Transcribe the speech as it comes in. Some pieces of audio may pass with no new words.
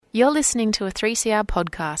You're listening to a 3CR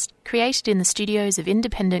podcast created in the studios of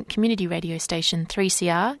independent community radio station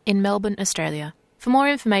 3CR in Melbourne, Australia. For more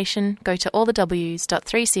information, go to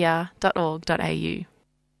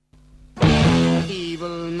allthews.3cr.org.au.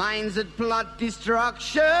 Evil minds that plot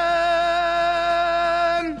destruction,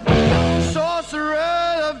 sorcerer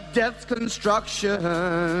of death's construction.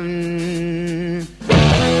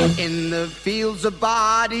 In the fields of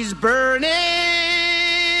bodies burning,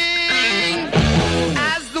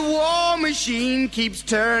 as the war machine keeps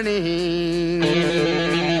turning.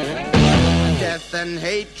 Death and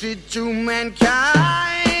hatred to mankind,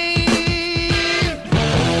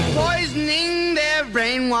 poisoning their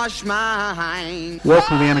brainwashed mind.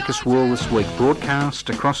 Welcome to the Anarchist World This Week, broadcast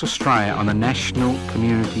across Australia on a national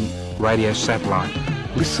community radio satellite.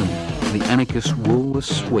 Listen to the Anarchist World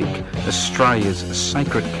This Week, Australia's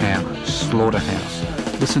sacred cow slaughterhouse.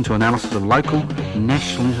 Listen to analysis of local,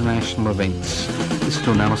 national, international events. Listen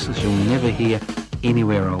to analysis you'll never hear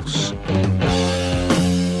anywhere else.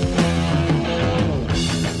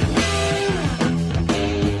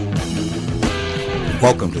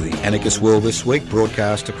 Welcome to the Anarchist World This Week,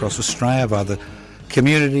 broadcast across Australia via the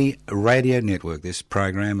Community Radio Network. This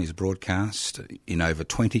program is broadcast in over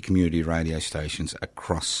 20 community radio stations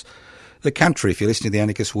across the country. If you're listening to the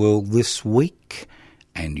Anarchist World This Week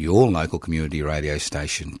and your local community radio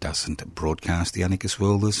station doesn't broadcast the Anarchist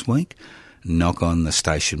World This Week, knock on the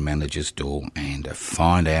station manager's door and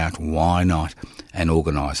find out why not and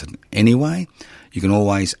organise it. Anyway, you can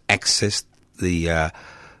always access the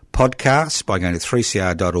podcasts by going to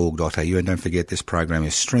 3cr.org.au, and don't forget this program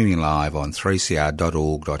is streaming live on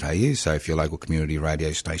 3cr.org.au, so if your local community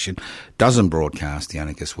radio station doesn't broadcast the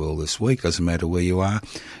Anarchist World This Week, doesn't matter where you are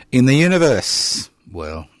in the universe.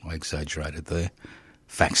 Well, I exaggerated there.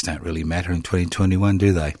 Facts don't really matter in 2021,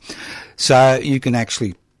 do they? So you can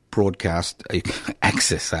actually broadcast, you can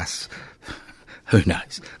access us. Who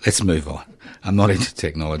knows? Let's move on. I'm not into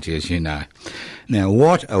technology, as you know. Now,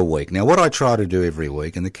 what a week. Now, what I try to do every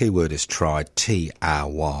week, and the key word is try,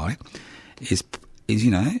 T-R-Y, is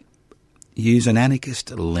use an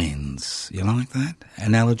anarchist lens. You like that?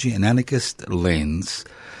 Analogy, an anarchist lens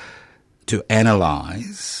to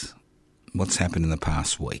analyse what's happened in the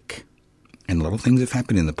past week. And a lot of things have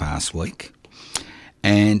happened in the past week.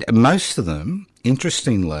 And most of them,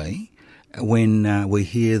 interestingly, when we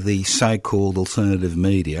hear the so-called alternative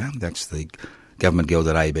media, that's the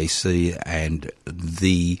government-gelded ABC and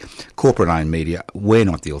the corporate-owned media, we're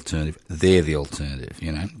not the alternative, they're the alternative,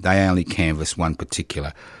 you know. They only canvass one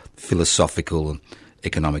particular philosophical and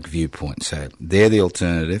economic viewpoint. So they're the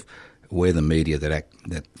alternative, we're the media that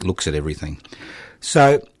looks at everything.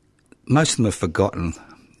 So most of them have forgotten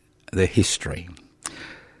their history.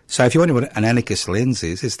 So if you wonder what an anarchist lens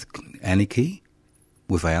is, it's anarchy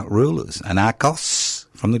without rulers. Anarchos,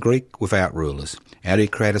 from the Greek, without rulers. How do you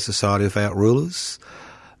create a society without rulers?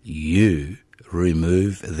 You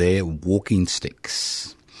remove their walking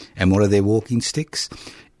sticks. And what are their walking sticks?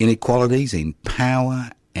 Inequalities in power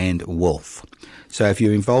and wealth. So if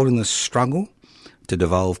you're involved in the struggle to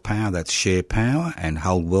devolve power, that's share power and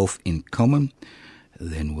hold wealth in common,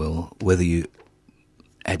 then, well, whether you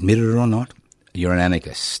admit it or not, you're an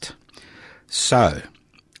anarchist. So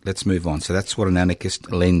let's move on. So that's what an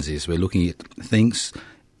anarchist lens is. We're looking at things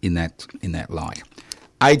in that light.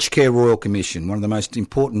 Aged Care Royal Commission, one of the most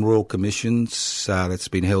important royal commissions that's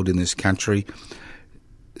been held in this country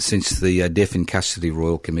since the Deaf in Custody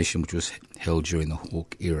Royal Commission, which was held during the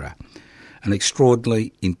Hawke era. An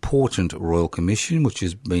extraordinarily important royal commission, which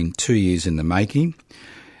has been 2 years in the making,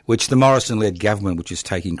 which the Morrison-led government, which is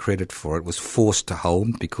taking credit for it, was forced to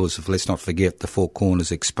hold because of, let's not forget, the Four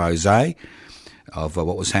Corners expose of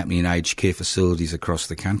what was happening in aged care facilities across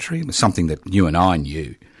the country. It was something that you and I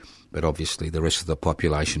knew, but obviously the rest of the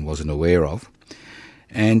population wasn't aware of.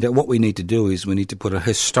 And what we need to do is we need to put a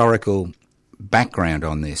historical background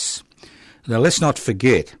on this. Now, let's not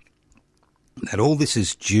forget that all this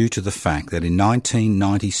is due to the fact that in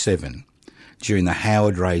 1997, during the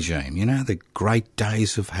Howard regime, you know, the great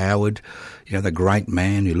days of Howard, you know, the great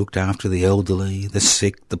man who looked after the elderly, the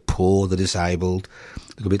sick, the poor, the disabled, a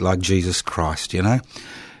little bit like Jesus Christ, you know.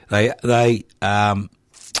 They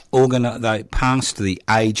passed the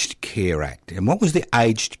Aged Care Act. And what was the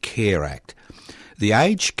Aged Care Act? The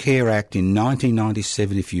Aged Care Act in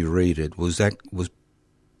 1997, if you read it, was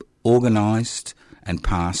organised and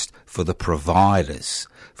passed for the providers,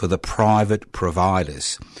 for the private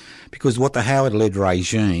providers. Because what the Howard-led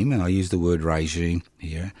regime, and I use the word regime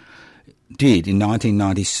here, did in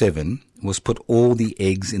 1997 was put all the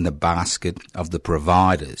eggs in the basket of the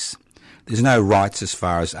providers. There's no rights as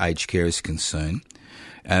far as aged care is concerned.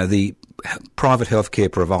 The private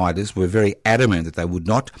healthcare providers were very adamant that they would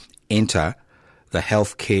not enter the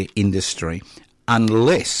healthcare industry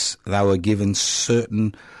unless they were given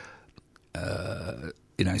certain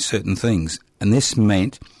things. And this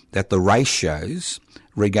meant that the ratios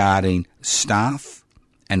regarding staff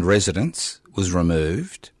and residents was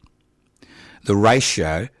removed. The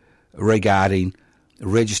ratio regarding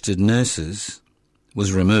registered nurses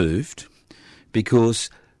was removed, because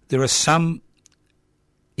there are some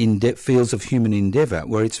fields of human endeavour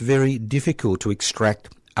where it's very difficult to extract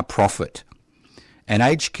a profit. And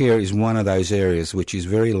aged care is one of those areas which is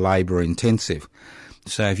very labour intensive.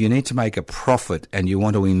 So if you need to make a profit and you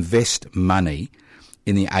want to invest money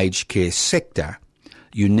in the aged care sector,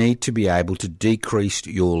 you need to be able to decrease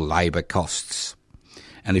your labour costs.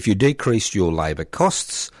 And if you decrease your labour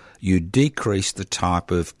costs, you decrease the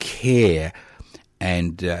type of care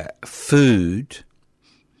and food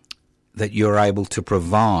that you're able to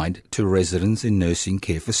provide to residents in nursing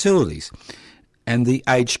care facilities. And the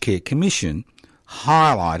Aged Care Commission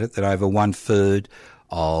highlighted that over 1/3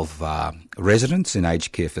 of residents in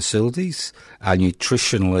aged care facilities are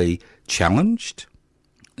nutritionally challenged,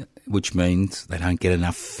 which means they don't get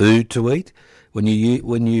enough food to eat. When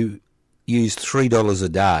you use $3 a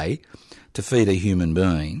day to feed a human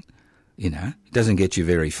being, it doesn't get you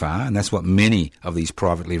very far, and that's what many of these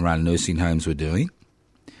privately run nursing homes were doing.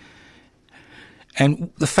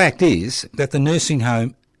 And the fact is that the nursing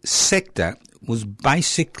home sector was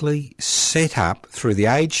basically set up through the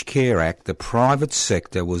Aged Care Act. The private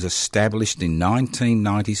sector was established in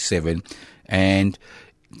 1997, and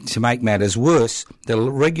to make matters worse, the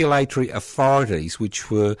regulatory authorities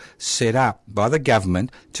which were set up by the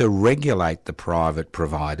government to regulate the private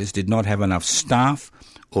providers did not have enough staff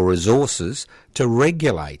or resources to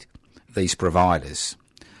regulate these providers.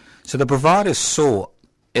 So the providers saw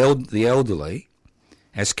the elderly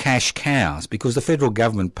as cash cows, because the federal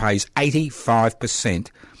government pays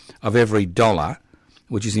 85% of every dollar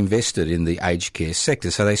which is invested in the aged care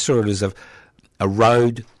sector. So they saw it as a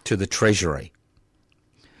road to the treasury.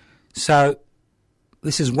 So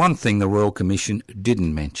this is one thing the Royal Commission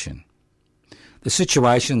didn't mention. The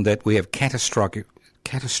situation that we have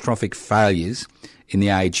catastrophic failures in the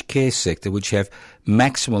aged care sector which have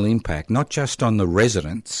maximal impact not just on the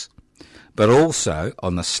residents but also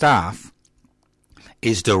on the staff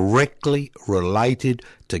is directly related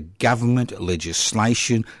to government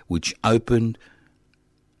legislation which opened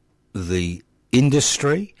the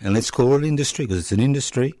industry, and let's call it industry because it's an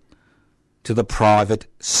industry, to the private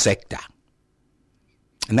sector.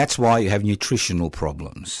 And that's why you have nutritional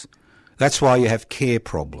problems. That's why you have care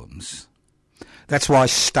problems. That's why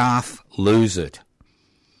staff lose it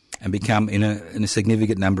and become, in a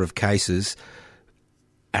significant number of cases,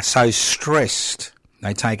 are so stressed.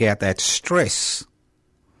 They take out that stress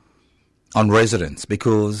on residents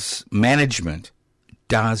because management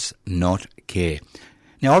does not care.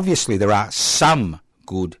 Now, obviously, there are some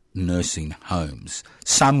good nursing homes,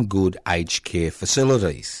 some good aged care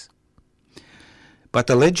facilities. But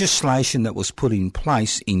the legislation that was put in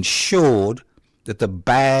place ensured that the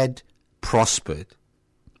bad prospered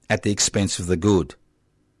at the expense of the good.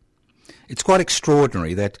 It's quite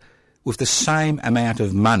extraordinary that with the same amount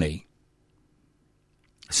of money,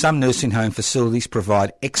 some nursing home facilities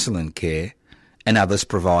provide excellent care and others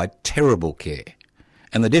provide terrible care.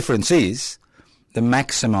 And the difference is the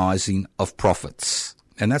maximising of profits.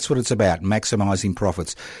 And that's what it's about, maximising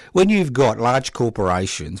profits. When you've got large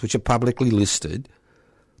corporations which are publicly listed,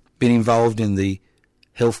 been involved in the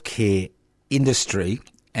healthcare industry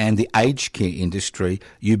and the aged care industry,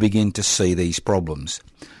 you begin to see these problems.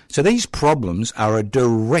 So these problems are a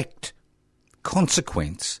direct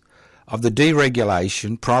consequence of the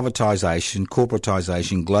deregulation, privatisation,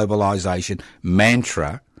 corporatisation, globalisation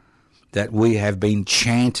mantra that we have been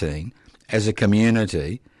chanting as a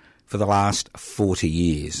community for the last 40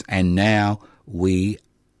 years. And now we,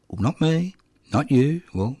 not me, not you,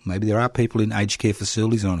 well, maybe there are people in aged care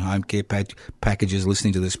facilities and on home care packages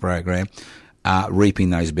listening to this program, are reaping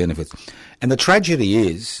those benefits. And the tragedy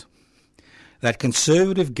is that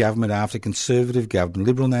Conservative government after Conservative government,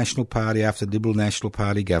 Liberal National Party after Liberal National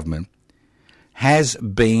Party government, has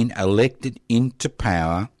been elected into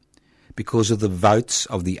power because of the votes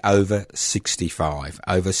of the over 65.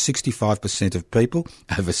 Over 65% of people,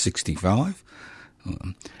 over 65,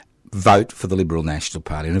 vote for the Liberal National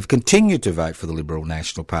Party and have continued to vote for the Liberal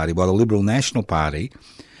National Party, while the Liberal National Party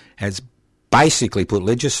has basically put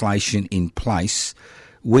legislation in place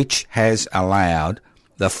which has allowed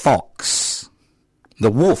the fox,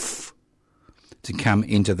 the wolf, to come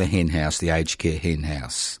into the hen house, the aged care hen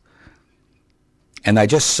house. And they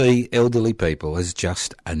just see elderly people as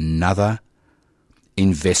just another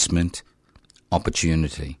investment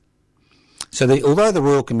opportunity. So although the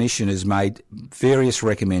Royal Commission has made various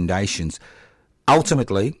recommendations,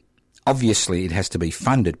 ultimately, obviously it has to be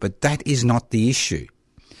funded, but that is not the issue.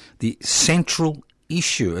 The central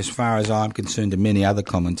issue, as far as I'm concerned and many other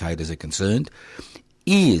commentators are concerned,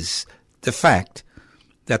 is the fact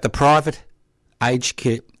that the private aged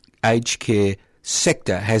care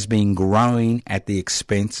sector has been growing at the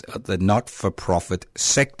expense of the not-for-profit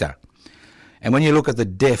sector. And when you look at the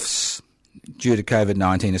deaths due to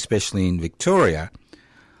COVID-19, especially in Victoria,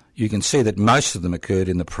 you can see that most of them occurred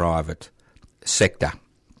in the private sector.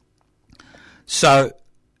 So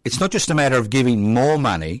it's not just a matter of giving more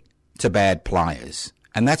money to bad players,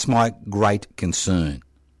 and that's my great concern.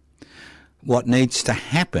 What needs to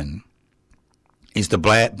happen is the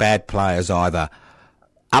bad players either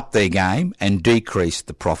up their game and decrease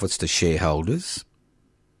the profits to shareholders,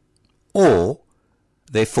 or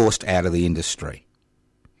they're forced out of the industry.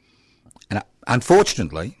 And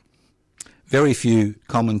unfortunately, very few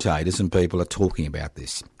commentators and people are talking about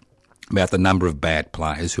this, about the number of bad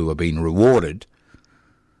players who are being rewarded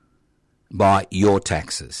by your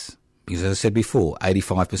taxes. Because as I said before,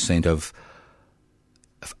 85%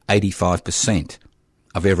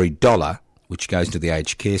 of every dollar which goes to the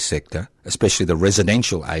aged care sector, especially the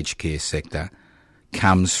residential aged care sector,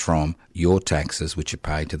 comes from your taxes which are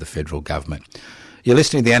paid to the federal government. You're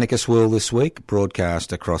listening to The Anarchist World This Week,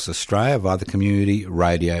 broadcast across Australia via the Community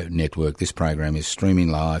Radio Network. This program is streaming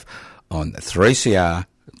live on 3cr.org.au.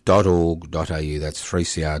 That's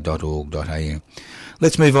 3cr.org.au.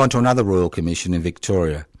 Let's move on to another Royal Commission in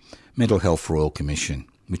Victoria, Mental Health Royal Commission,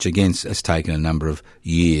 which again has taken a number of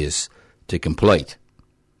years to complete.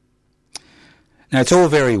 Now, it's all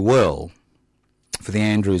very well for the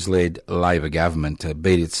Andrews-led Labor government to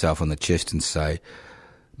beat itself on the chest and say,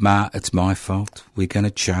 "Ma, it's my fault. We're going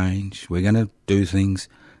to change. We're going to do things."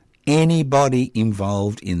 Anybody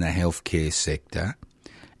involved in the healthcare sector,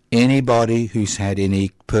 anybody who's had any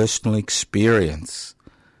personal experience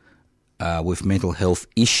with mental health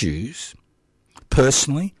issues,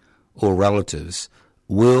 personally or relatives,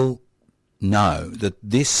 will know that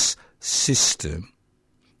this system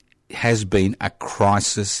has been a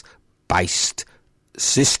crisis-based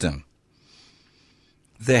system.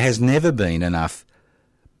 There has never been enough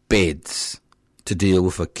beds to deal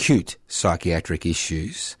with acute psychiatric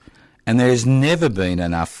issues, and there has never been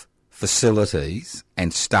enough facilities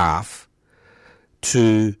and staff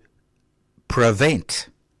to prevent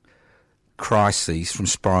crises from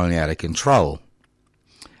spiralling out of control.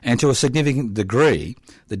 And to a significant degree,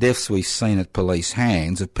 the deaths we've seen at police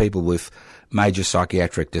hands of people with major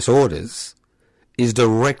psychiatric disorders is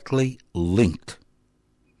directly linked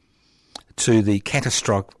to the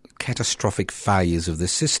catastrophic failures of the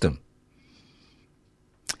system.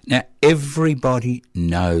 Now, everybody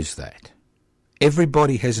knows that.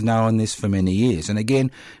 Everybody has known this for many years. And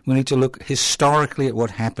again, we need to look historically at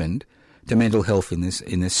what happened to mental health in this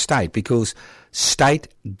state, because state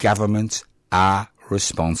governments are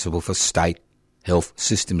responsible for state health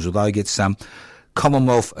systems. Although they get some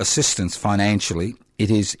Commonwealth assistance financially,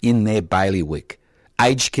 it is in their bailiwick.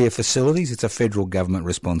 Aged care facilities, it's a federal government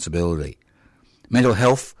responsibility. Mental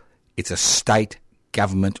health, it's a state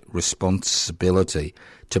government responsibility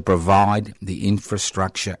to provide the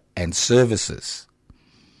infrastructure and services.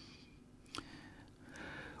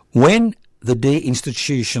 When the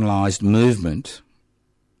deinstitutionalised movement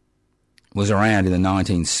was around in the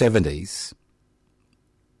 1970s,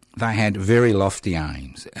 they had very lofty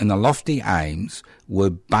aims, and the lofty aims were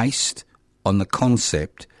based on the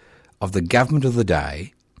concept of the government of the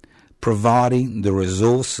day providing the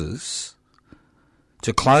resources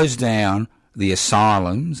to close down the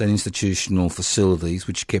asylums and institutional facilities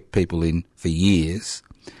which kept people in for years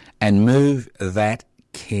and move that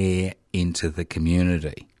care into the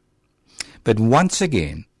community. But once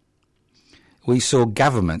again, we saw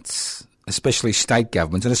governments, especially state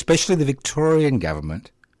governments, and especially the Victorian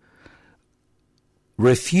government,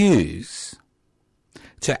 refuse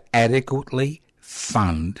to adequately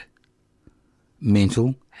fund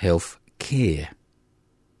mental health care.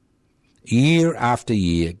 Year after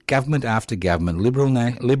year, government after government,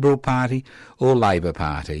 Liberal Party or Labor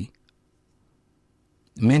Party,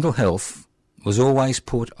 mental health was always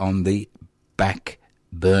put on the back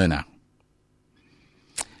burner.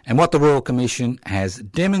 And what the Royal Commission has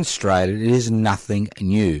demonstrated is nothing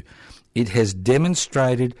new. It has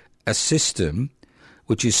demonstrated a system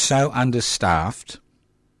which is so understaffed,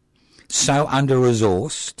 so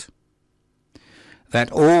under-resourced,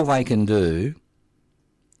 that all they can do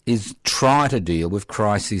is try to deal with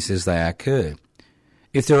crises as they occur.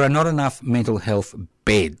 if there are not enough mental health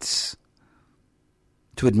beds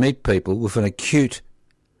to admit people with an acute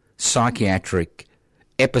psychiatric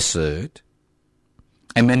episode,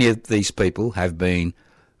 and many of these people have been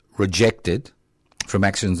rejected from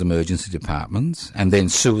accident emergency departments and then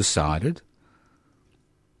suicided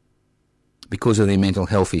because of their mental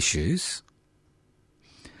health issues,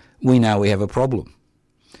 we know we have a problem.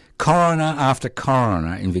 Coroner after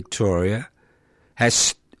coroner in Victoria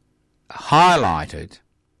has highlighted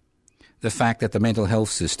the fact that the mental health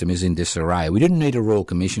system is in disarray. We didn't need a Royal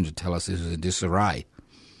Commission to tell us this was in disarray.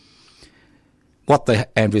 What the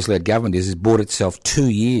Andrews-led government is bought itself 2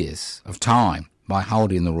 years of time by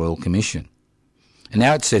holding the Royal Commission. And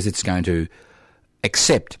now it says it's going to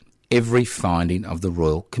accept every finding of the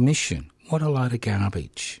Royal Commission. What a load of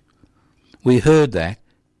garbage. We heard that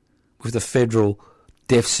with the Federal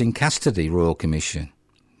Deaths in Custody Royal Commission.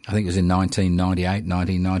 I think it was in 1998,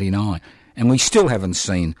 1999. And we still haven't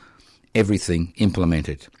seen everything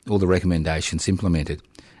implemented, all the recommendations implemented.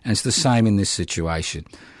 And it's the same in this situation.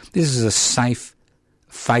 This is a safe,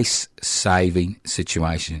 face-saving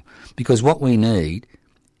situation, because what we need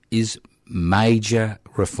is major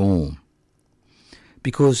reform.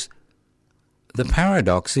 Because the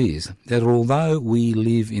paradox is that although we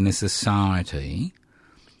live in a society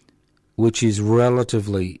which is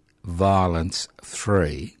relatively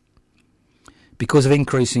violence-free, because of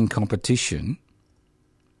increasing competition,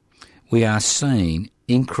 we are seeing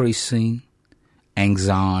increasing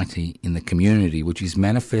anxiety in the community, which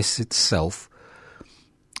manifests itself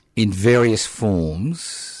in various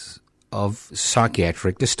forms of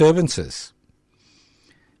psychiatric disturbances.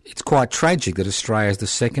 It's quite tragic that Australia has the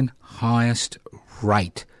second highest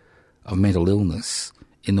rate of mental illness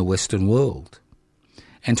in the Western world.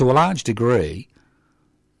 And to a large degree,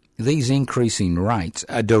 these increasing rates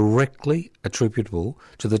are directly attributable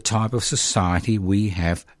to the type of society we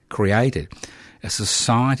have created. A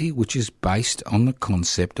society which is based on the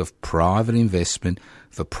concept of private investment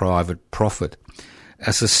for private profit.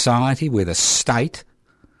 A society where the state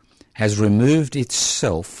has removed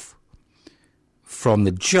itself from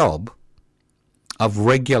the job of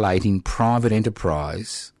regulating private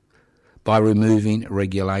enterprise by removing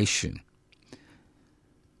regulation.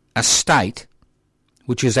 A state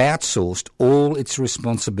which has outsourced all its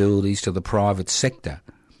responsibilities to the private sector,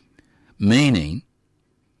 meaning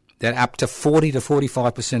that up to 40 to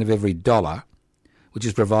 45% of every dollar which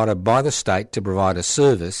is provided by the state to provide a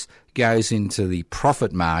service goes into the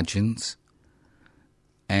profit margins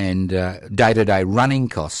and day-to-day running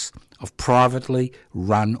costs of privately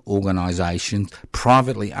run organisations,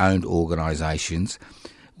 privately owned organisations,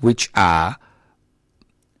 which are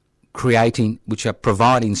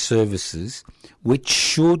providing services which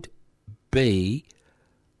should be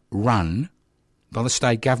run by the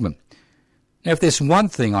state government. Now, if there's one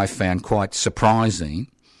thing I found quite surprising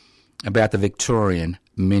about the Victorian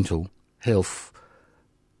Mental Health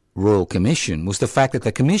Royal Commission was the fact that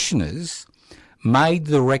the commissioners made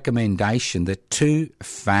the recommendation that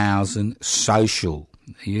 2,000 social,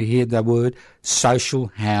 you hear the word, social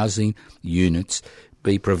housing units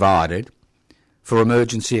be provided for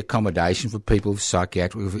emergency accommodation for people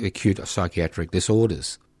with acute psychiatric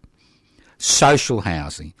disorders. Social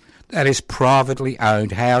housing. That is privately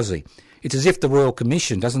owned housing. It's as if the Royal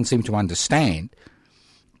Commission doesn't seem to understand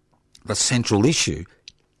the central issue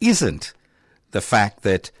isn't the fact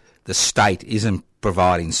that the state isn't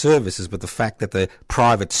providing services, but the fact that the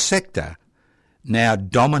private sector now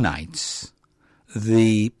dominates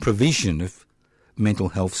the provision of mental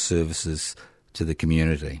health services to the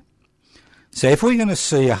community. So if we're going to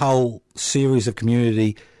see a whole series of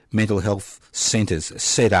community mental health centres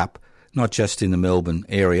set up, not just in the Melbourne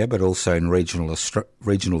area, but also in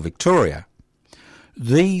regional Victoria,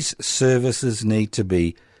 these services need to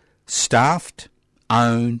be staffed,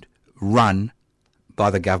 owned, run by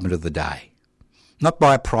the government of the day, not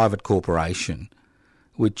by a private corporation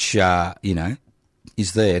which,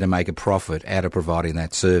 is there to make a profit out of providing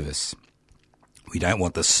that service. We don't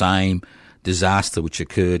want the same disaster which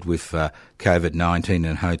occurred with COVID-19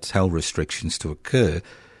 and hotel restrictions to occur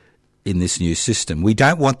in this new system. We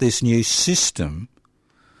don't want this new system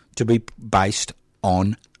to be based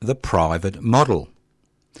on the private model.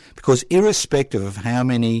 Because irrespective of how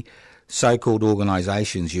many so-called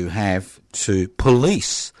organisations you have to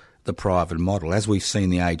police the private model, as we've seen in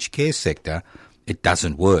the aged care sector, it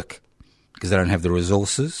doesn't work because they don't have the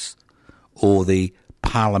resources or the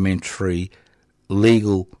parliamentary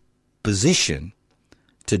legal position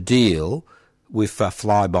to deal with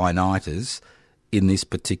fly-by-nighters in this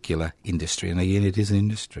particular industry. And again, it is an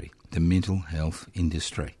industry, the mental health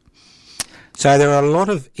industry. So there are a lot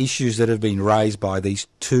of issues that have been raised by these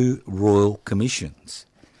two royal commissions.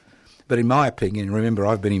 But in my opinion, remember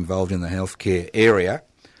I've been involved in the healthcare area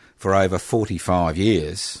for over 45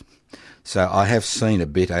 years, so I have seen a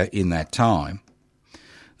bit in that time.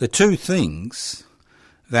 The two things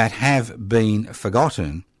that have been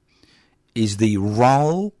forgotten is the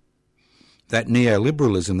role that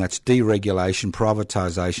neoliberalism, that's deregulation,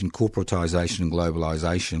 privatisation, corporatisation and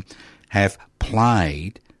globalisation, have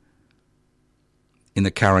played in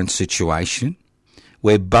the current situation,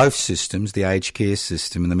 where both systems, the aged care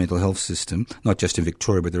system and the mental health system, not just in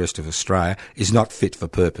Victoria but the rest of Australia, is not fit for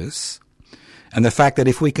purpose. And the fact that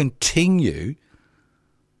if we continue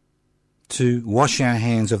to wash our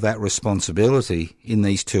hands of that responsibility in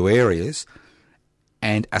these two areas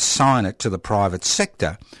and assign it to the private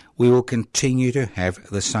sector, we will continue to have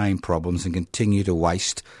the same problems and continue to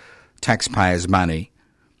waste taxpayers' money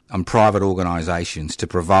on private organisations to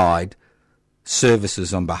provide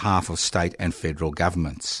services on behalf of state and federal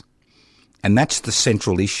governments. And that's the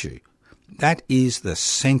central issue. That is the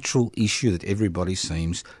central issue that everybody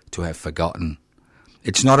seems to have forgotten.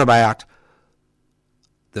 It's not about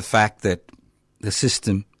the fact that the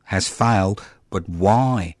system has failed, but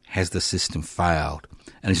why has the system failed?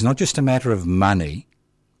 And it's not just a matter of money,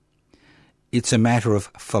 it's a matter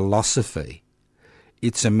of philosophy.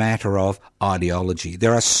 It's a matter of ideology.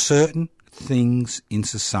 There are certain things in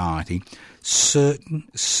society, certain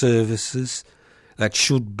services that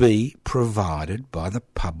should be provided by the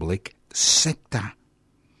public sector,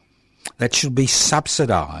 that should be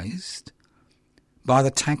subsidised by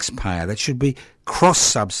the taxpayer, that should be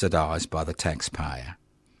cross-subsidised by the taxpayer.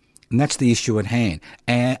 And that's the issue at hand.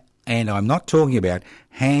 And I'm not talking about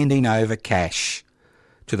handing over cash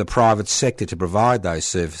to the private sector to provide those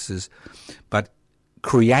services, but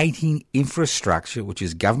creating infrastructure which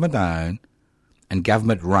is government-owned and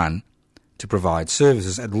government-run to provide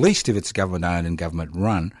services. At least if it's government-owned and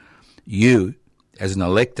government-run, you, as an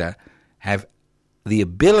elector, have the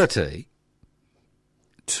ability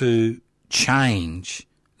to change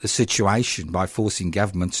the situation by forcing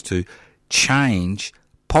governments to change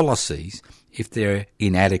policies if they're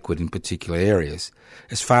inadequate in particular areas.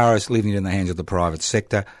 As far as leaving it in the hands of the private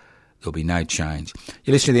sector, there'll be no change.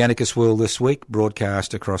 You're listening to The Anarchist World This Week,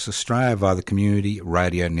 broadcast across Australia via the Community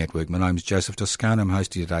Radio Network. My name's Joseph Toscano. I'm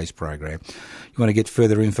hosting today's program. You want to get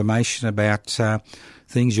further information about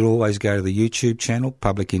things, you'll always go to the YouTube channel,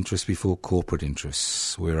 Public Interest Before Corporate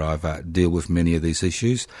Interests, where I've deal with many of these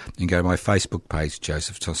issues. You can go to my Facebook page,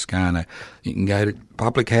 Joseph Toscano. You can go to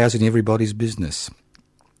Public Housing Everybody's Business.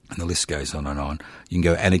 And the list goes on and on. You can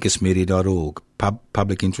go anarchistmedia.org,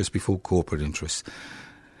 Public Interest Before Corporate Interests.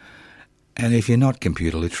 And if you're not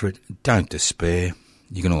computer literate, don't despair.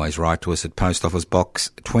 You can always write to us at Post Office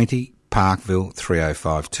Box 20, Parkville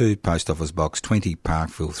 3052, Post Office Box 20,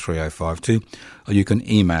 Parkville 3052, or you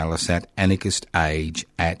can email us at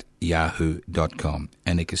anarchistage@yahoo.com,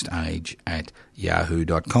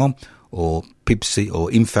 anarchistage@yahoo.com, or pipsy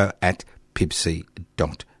or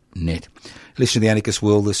info@pipsy.net. Listen to The Anarchist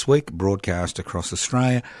World This Week, broadcast across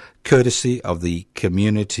Australia, courtesy of the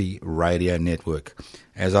Community Radio Network.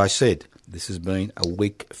 As I said, this has been a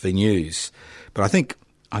week for news. But I think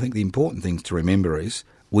the important thing to remember is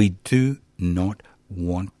we do not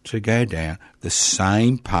want to go down the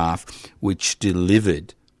same path which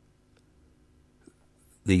delivered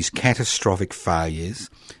these catastrophic failures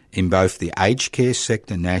in both the aged care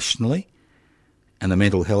sector nationally and the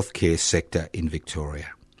mental health care sector in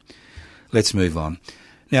Victoria. Let's move on.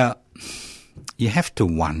 Now, you have to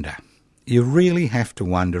wonder. You really have to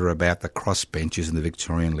wonder about the crossbenchers in the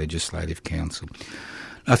Victorian Legislative Council.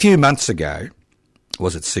 A few months ago,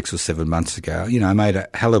 was it 6 or 7 months ago, I made a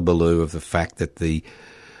hullabaloo of the fact that the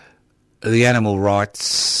animal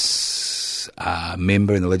rights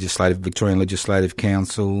member in the Victorian Legislative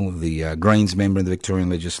Council, the Greens member in the Victorian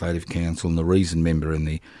Legislative Council, and the Reason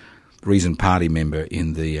Party member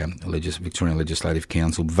in the Victorian Legislative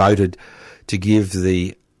Council voted to give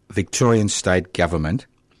the Victorian state government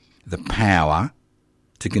the power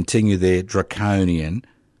to continue their draconian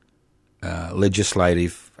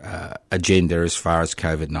legislative agenda as far as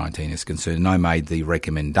COVID-19 is concerned. And I made the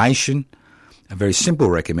recommendation, a very simple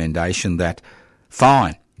recommendation, that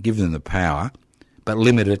fine, give them the power, but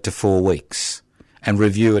limit it to 4 weeks and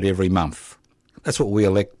review it every month. That's what we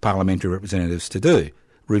elect parliamentary representatives to do,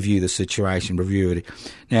 review the situation, review it.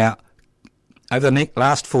 Now, over the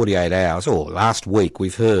last 48 hours, or last week,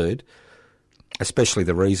 we've heard, especially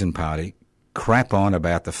the Reason Party, crap on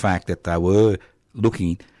about the fact that they were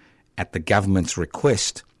looking at the government's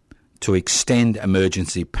request to extend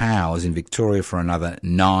emergency powers in Victoria for another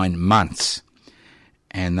 9 months.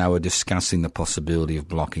 and they were discussing the possibility of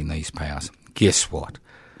blocking these powers. Guess what?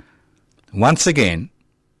 Once again,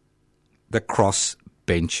 the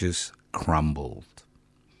crossbenchers crumbled.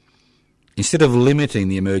 Instead of limiting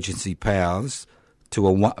the emergency powers to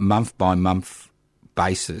a month-by-month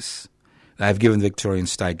basis, they have given the Victorian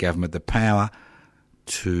State Government the power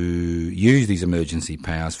to use these emergency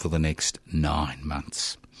powers for the next 9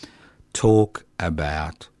 months. Talk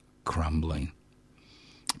about crumbling.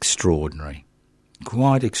 Extraordinary.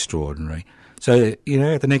 Quite extraordinary. So, at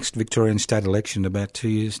the next Victorian state election in about 2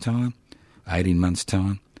 years' time, 18 months'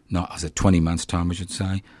 time, 20 months' time, I should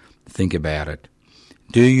say, think about it.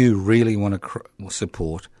 Do you really want to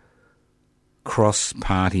support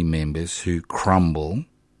cross-party members who crumble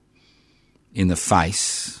in the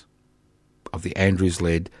face of the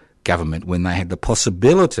Andrews-led government when they had the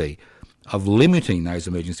possibility of limiting those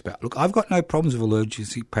emergency powers? Look, I've got no problems with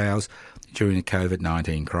emergency powers during the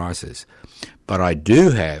COVID-19 crisis, but I do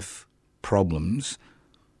have problems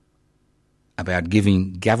about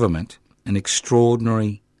giving government an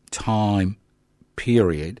extraordinary time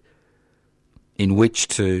period in which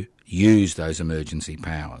to use those emergency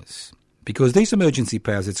powers. Because these emergency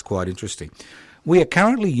powers, it's quite interesting. We are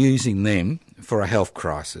currently using them for a health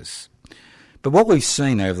crisis. But what we've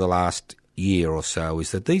seen over the last year or so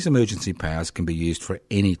is that these emergency powers can be used for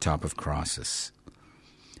any type of crisis.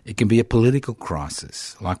 It can be a political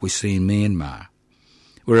crisis, like we see in Myanmar,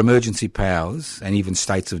 where emergency powers and even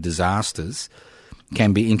states of disasters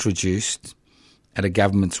can be introduced at a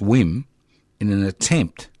government's whim in an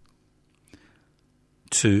attempt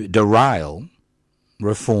to derail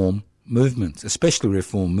reform movements, especially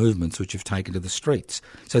reform movements which have taken to the streets.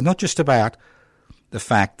 So it's not just about the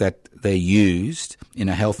fact that they're used in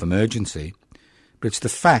a health emergency, but it's the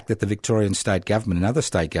fact that the Victorian state government and other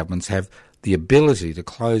state governments have the ability to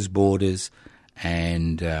close borders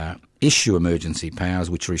and issue emergency powers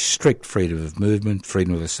which restrict freedom of movement,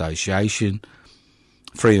 freedom of association,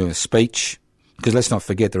 freedom of speech. Because let's not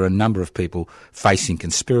forget there are a number of people facing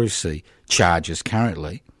conspiracy charges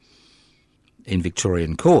currently in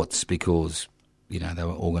Victorian courts because, they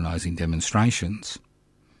were organising demonstrations.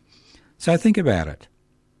 So think about it.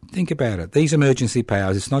 Think about it. These emergency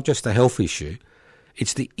powers, it's not just a health issue,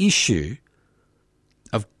 it's the issue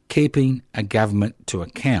of keeping a government to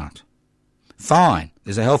account. Fine,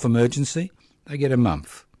 there's a health emergency, they get a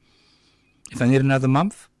month. If they need another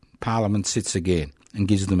month, Parliament sits again and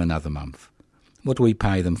gives them another month. What do we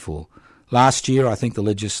pay them for? Last year, I think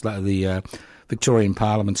the Victorian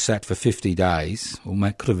Parliament sat for 50 days, or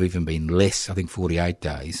it could have even been less, I think 48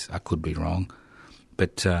 days, I could be wrong,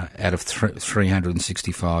 but out of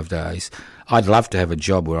 365 days. I'd love to have a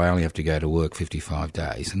job where I only have to go to work 55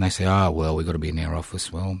 days. And they say, we've got to be in our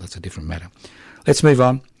office. Well, that's a different matter. Let's move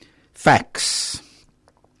on. Facts.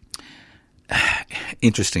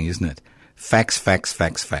 Interesting, isn't it? Facts.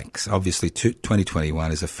 Obviously,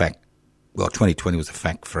 2021 is a fact. Well, 2020 was a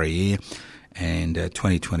fact-free year, and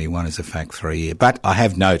 2021 is a fact-free year. But I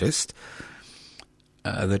have noticed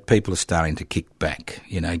that people are starting to kick back,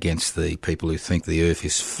 against the people who think the earth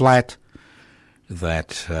is flat, that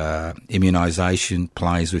immunisation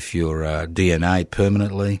plays with your DNA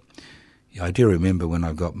permanently. I do remember when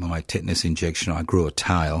I got my tetanus injection, I grew a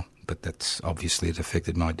tail, but that's obviously it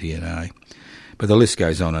affected my DNA. But the list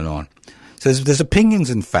goes on and on. So there's opinions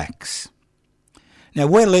and facts. Now,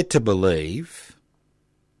 we're led to believe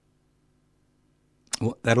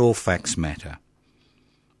that all facts matter.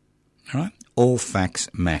 All right? All facts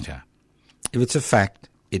matter. If it's a fact,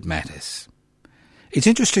 it matters. It's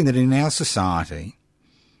interesting that in our society,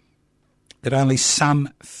 that only some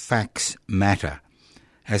facts matter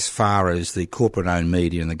as far as the corporate-owned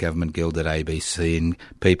media and the government guild at ABC and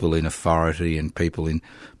people in authority and people in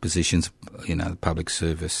positions, public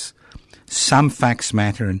service. Some facts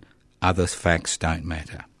matter and other facts don't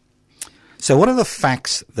matter. So what are the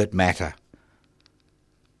facts that matter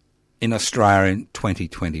in Australia in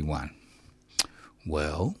 2021?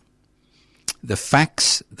 Well, the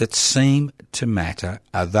facts that seem to matter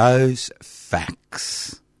are those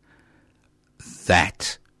facts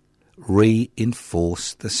that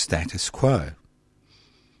reinforce the status quo.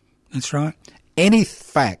 That's right. Any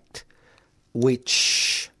fact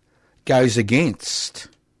which goes against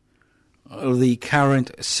the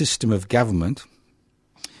current system of government,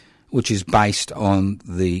 which is based on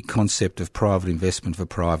the concept of private investment for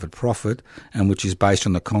private profit and which is based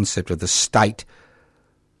on the concept of the state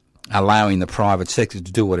allowing the private sector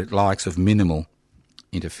to do what it likes of minimal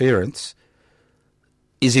interference,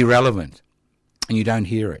 is irrelevant, and you don't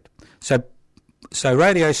hear it. So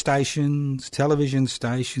radio stations, television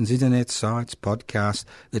stations, internet sites, podcasts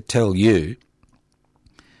that tell you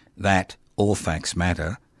that all facts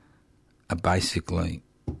matter are basically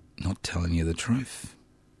not telling you the truth.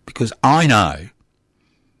 Because I know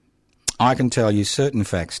I can tell you certain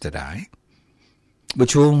facts today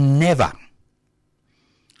which will never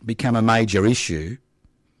become a major issue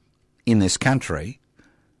in this country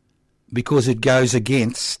because it goes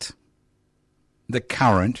against the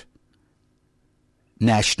current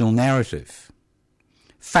national narrative.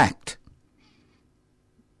 Fact.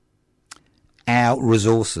 Our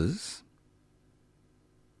resources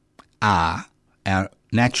are, our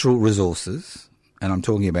natural resources, and I'm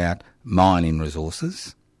talking about mining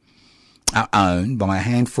resources, are owned by a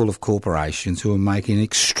handful of corporations who are making an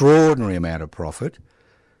extraordinary amount of profit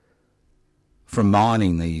from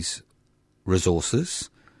mining these resources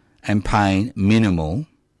and paying minimal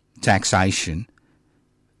taxation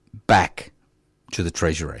back to the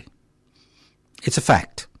Treasury. It's a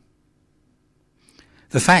fact.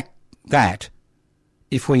 The fact that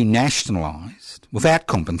if we nationalised, without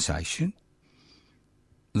compensation,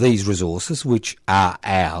 these resources, which are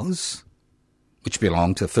ours, which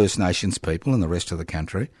belong to First Nations people and the rest of the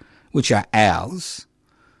country, which are ours,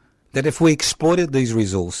 that if we exploited these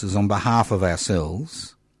resources on behalf of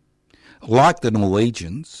ourselves, like the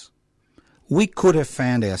Norwegians, we could have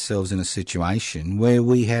found ourselves in a situation where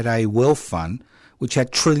we had a wealth fund which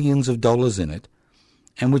had trillions of dollars in it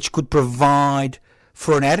and which could provide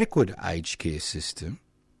for an adequate aged care system,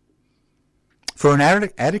 for an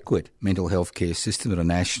adequate mental health care system at a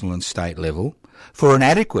national and state level, for an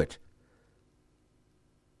adequate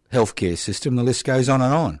healthcare system, the list goes on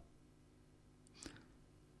and on.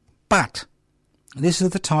 But this is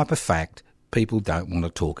the type of fact people don't want to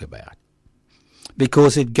talk about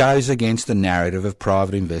because it goes against the narrative of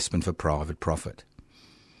private investment for private profit.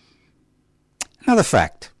 Another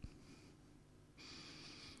fact.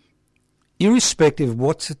 Irrespective of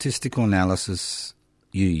what statistical analysis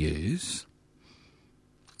you use,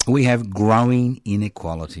 we have growing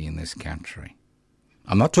inequality in this country.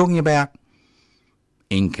 I'm not talking about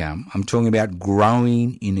income, I'm talking about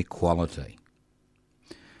growing inequality,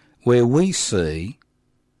 where we see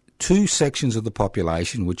two sections of the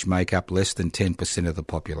population, which make up less than 10% of the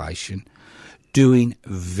population, doing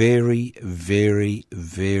very, very,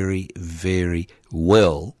 very, very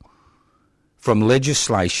well from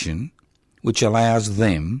legislation which allows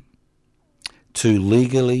them to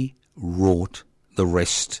legally rort the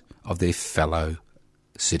rest of their fellow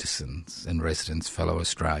citizens and residents, fellow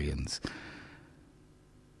Australians.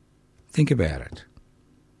 Think about it.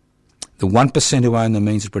 The 1% who own the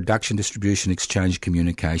means of production, distribution, exchange,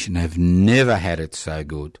 communication have never had it so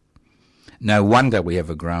good. No wonder we have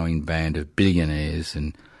a growing band of billionaires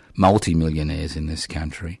and multimillionaires in this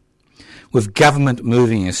country. With government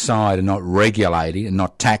moving aside and not regulating and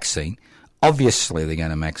not taxing, obviously they're going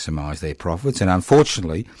to maximise their profits, and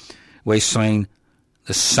unfortunately we're seeing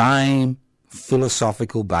the same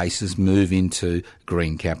philosophical basis move into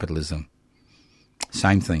green capitalism.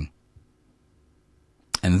 Same thing.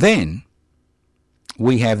 And then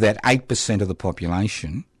we have that 8% of the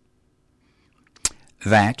population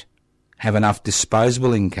that have enough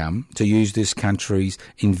disposable income to use this country's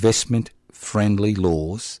investment-friendly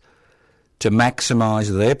laws to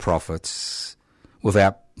maximise their profits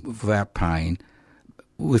without paying,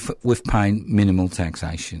 with paying minimal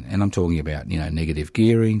taxation. And I'm talking about, negative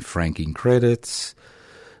gearing, franking credits,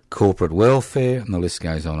 corporate welfare, and the list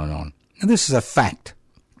goes on and on. And this is a fact.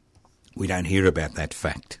 We don't hear about that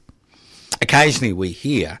fact. Occasionally we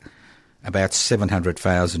hear about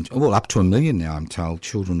 700,000, well, up to 1 million now, I'm told,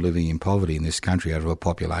 children living in poverty in this country out of a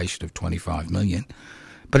population of 25 million.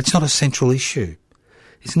 But it's not a central issue.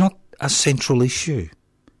 It's not a central issue.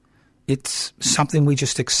 It's something we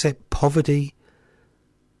just accept. Poverty,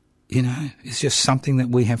 is just something that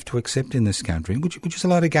we have to accept in this country, which is a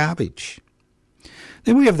load of garbage.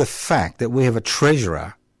 Then we have the fact that we have a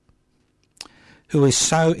treasurer who is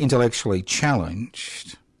so intellectually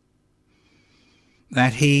challenged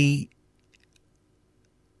that he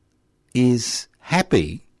is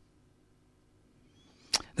happy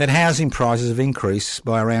that housing prices have increased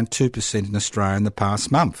by around 2% in Australia in the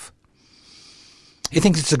past month. He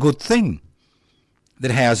thinks it's a good thing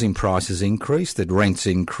that housing prices increase, that rents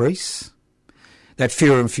increase, that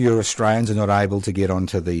fewer and fewer Australians are not able to get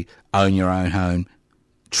onto the own your own home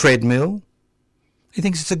treadmill. He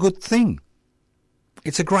thinks it's a good thing.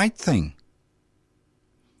 It's a great thing.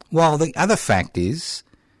 While the other fact is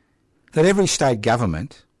that every state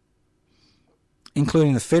government,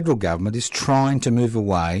 including the federal government, is trying to move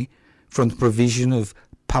away from the provision of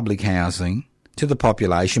public housing to the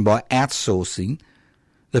population by outsourcing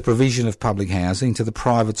the provision of public housing to the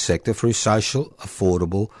private sector through social,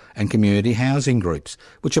 affordable and community housing groups,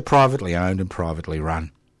 which are privately owned and privately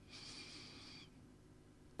run.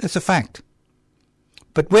 That's a fact.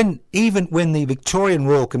 But even when the Victorian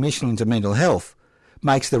Royal Commission into Mental Health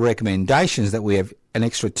makes the recommendations that we have an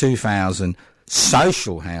extra 2,000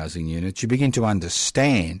 social housing units, you begin to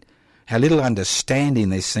understand how little understanding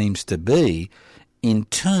there seems to be in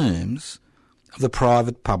terms of the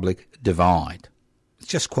private-public divide. It's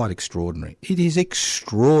just quite extraordinary. It is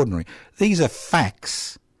extraordinary. These are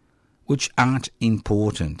facts which aren't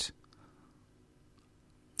important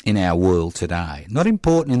in our world today, not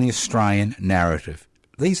important in the Australian narrative.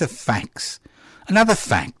 These are facts. Another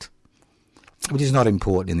fact, which is not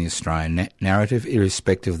important in the Australian narrative,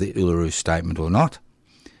 irrespective of the Uluru Statement or not,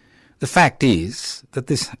 the fact is that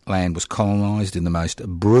this land was colonised in the most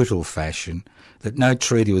brutal fashion, that no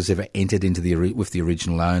treaty was ever entered into with the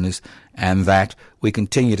original owners, and that we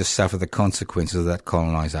continue to suffer the consequences of that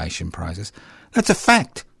colonisation process. That's a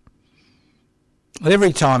fact. But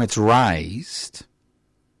every time it's raised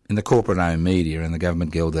in the corporate-owned media and the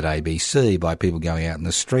government gilded ABC by people going out in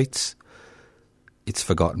the streets, it's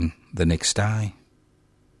forgotten the next day.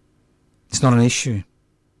 It's not an issue.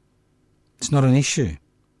 It's not an issue.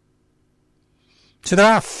 So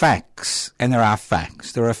there are facts, and there are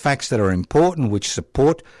facts. There are facts that are important which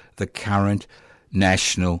support the current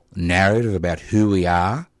national narrative about who we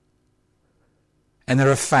are, and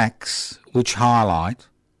there are facts which highlight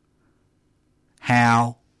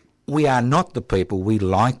how we are not the people we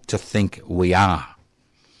like to think we are,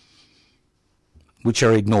 which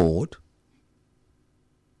are ignored,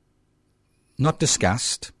 not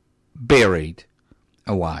discussed, buried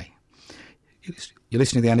away. You're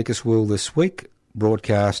listening to The Anarchist World This Week,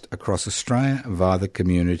 broadcast across Australia via the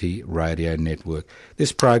Community Radio Network.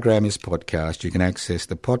 This program is podcast. You can access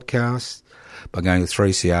the podcast by going to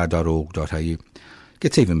 3cr.org.au. It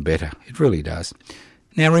gets even better. It really does.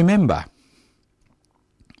 Now remember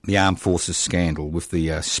the armed forces scandal with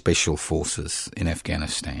the special forces in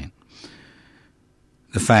Afghanistan.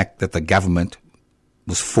 The fact that the government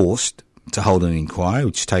was forced to hold an inquiry,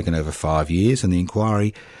 which has taken over 5 years, and the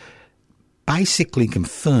inquiry basically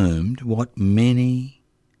confirmed what many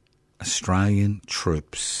Australian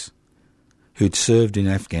troops who'd served in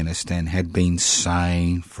Afghanistan had been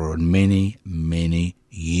saying for many, many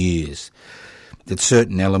years, that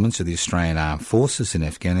certain elements of the Australian Armed Forces in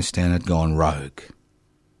Afghanistan had gone rogue.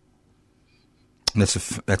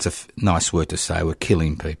 That's a nice word to say. We're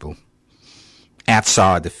killing people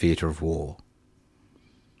outside the theatre of war.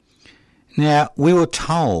 Now, we were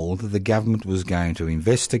told that the government was going to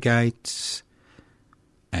investigate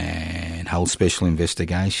and hold special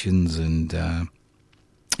investigations and,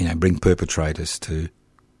 bring perpetrators to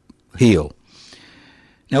heel.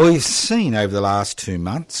 Now, we've seen over the last 2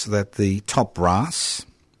 months that the top brass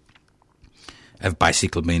have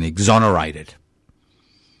basically been exonerated.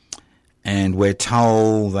 And we're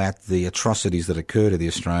told that the atrocities that occurred at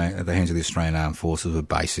the hands of the Australian Armed Forces were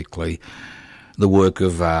basically the work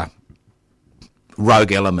of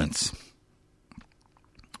rogue elements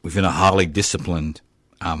within a highly disciplined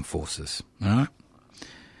armed forces. All right?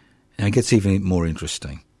 Now it gets even more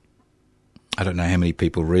interesting. I don't know how many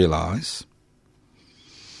people realise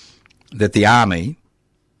that the army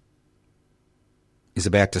is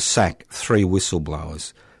about to sack 3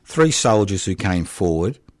 whistleblowers, 3 soldiers who came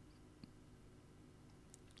forward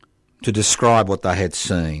to describe what they had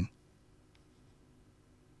seen,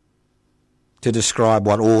 to describe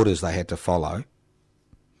what orders they had to follow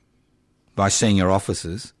by senior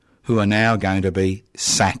officers who are now going to be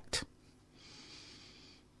sacked.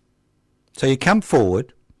 So you come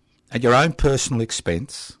forward at your own personal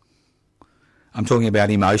expense. I'm talking about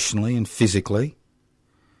emotionally and physically.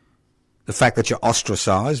 The fact that you're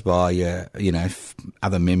ostracised by,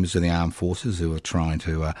 other members of the armed forces who are trying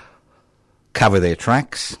to cover their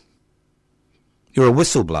tracks. You're a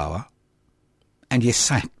whistleblower and you're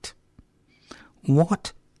sacked.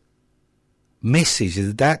 What message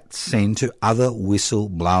does that send to other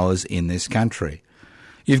whistleblowers in this country?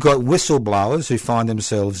 You've got whistleblowers who find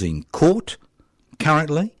themselves in court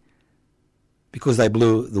currently because they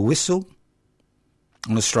blew the whistle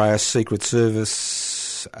on Australia's Secret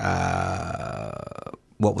Service,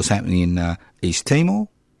 what was happening in East Timor,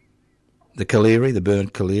 the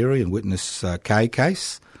Bernard Collaery and Witness K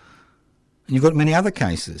case. And you've got many other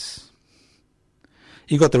cases.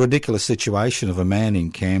 You've got the ridiculous situation of a man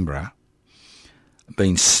in Canberra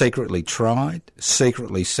being secretly tried,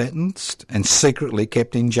 secretly sentenced, and secretly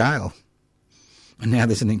kept in jail. And now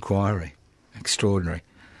there's an inquiry. Extraordinary.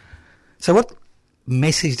 So what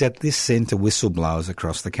message does this send to whistleblowers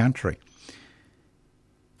across the country?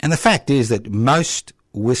 And the fact is that most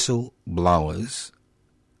whistleblowers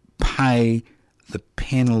pay the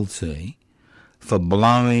penalty for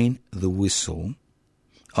blowing the whistle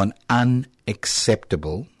on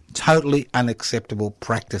unacceptable, totally unacceptable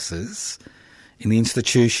practices in the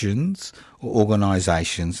institutions or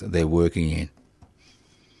organisations they're working in.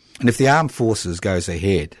 And if the armed forces goes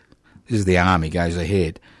ahead, this is the army goes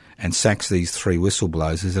ahead and sacks these 3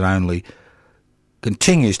 whistleblowers, it only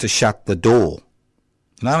continues to shut the door.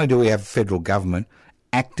 Not only do we have a federal government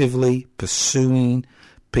actively pursuing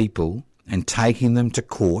people and taking them to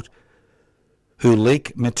court who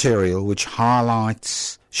leak material which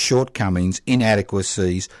highlights shortcomings,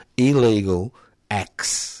 inadequacies, illegal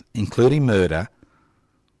acts, including murder,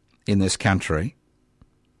 in this country,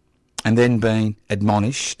 and then being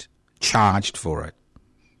admonished, charged for it.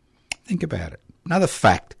 Think about it. Another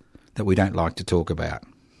fact that we don't like to talk about.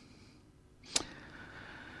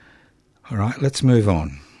 All right, let's move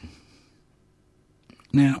on.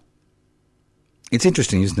 Now, it's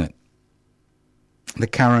interesting, isn't it? The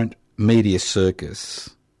current media circus,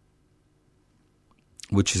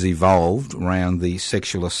 which has evolved around the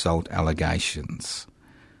sexual assault allegations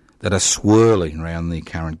that are swirling around the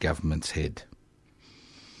current government's head.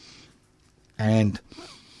 And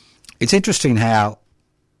it's interesting how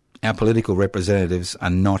our political representatives are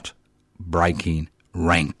not breaking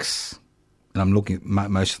ranks. And I'm looking at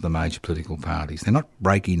most of the major political parties. They're not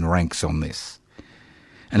breaking ranks on this.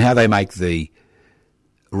 And how they make the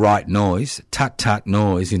right noise, tut-tut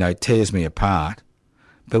noise, tears me apart.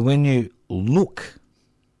 But when you look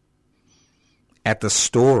at the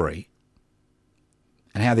story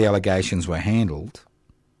and how the allegations were handled,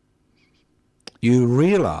 you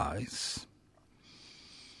realise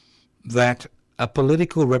that a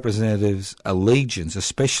political representative's allegiance,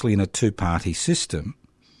 especially in a two-party system,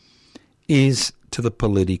 is to the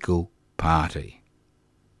political party.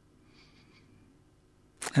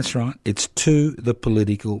 That's right, it's to the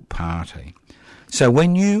political party. So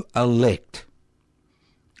when you elect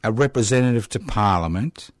a representative to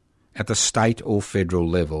Parliament at the state or federal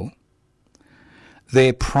level,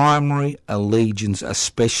 their primary allegiance,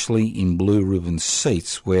 especially in blue ribbon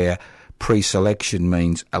seats where pre-selection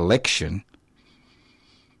means election,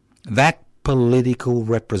 that political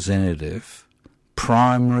representative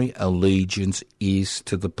primary allegiance is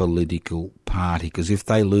to the political party, because if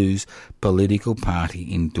they lose political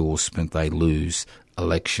party endorsement, they lose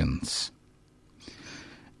elections.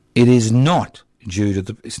 It is not due to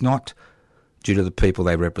the people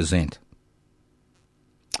they represent.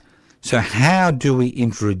 So how do we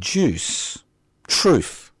introduce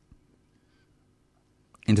truth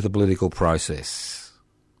into the political process?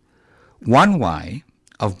 One way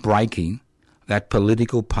of breaking that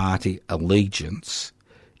political party allegiance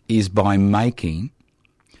is by making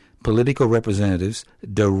political representatives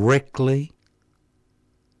directly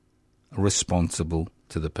responsible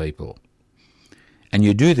to the people. And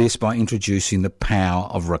you do this by introducing the power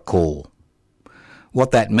of recall.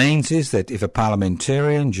 What that means is that if a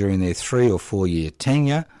parliamentarian during their 3 or 4 year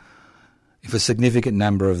tenure, if a significant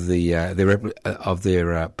number of their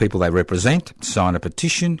people they represent sign a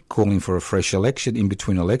petition calling for a fresh election in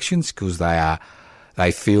between elections because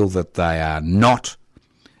they feel that they are not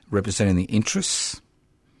representing the interests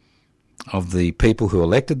of the people who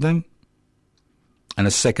elected them, and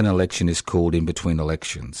a second election is called in between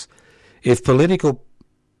elections. If political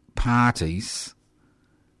parties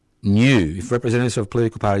if representatives of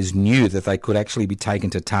political parties knew that they could actually be taken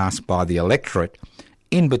to task by the electorate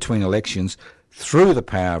in between elections through the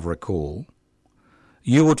power of recall,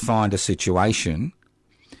 you would find a situation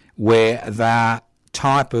where the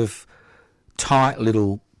type of tight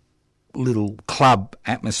little club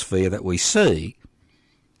atmosphere that we see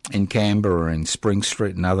in Canberra and Spring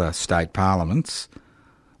Street and other state parliaments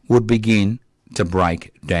would begin to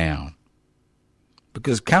break down.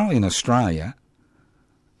 Because currently in Australia,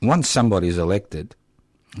 once somebody is elected,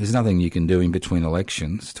 there's nothing you can do in between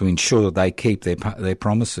elections to ensure that they keep their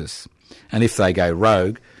promises. And if they go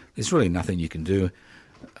rogue, there's really nothing you can do.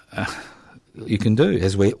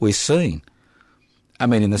 As we're seeing. I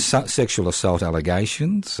mean, in the sexual assault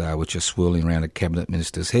allegations, which are swirling around a cabinet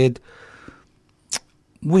minister's head,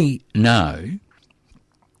 we know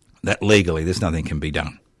that legally there's nothing can be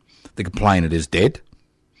done. The complainant is dead.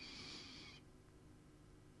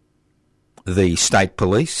 The state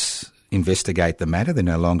police investigate the matter. They're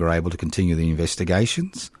no longer able to continue the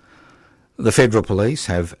investigations. The federal police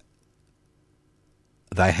have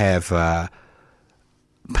power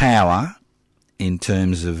in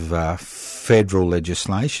terms of federal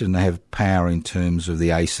legislation. They have power in terms of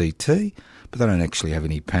the ACT, but they don't actually have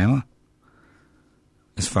any power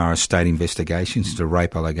as far as state investigations into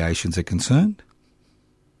rape allegations are concerned.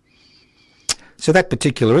 So that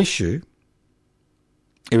particular issue,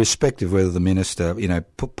 irrespective of whether the minister,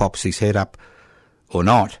 pops his head up or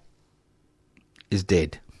not, is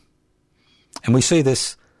dead. And we see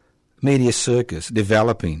this media circus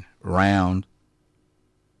developing around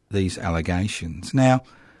these allegations. Now,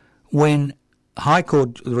 when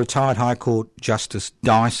retired High Court Justice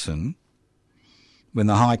Dyson, when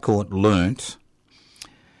the High Court learnt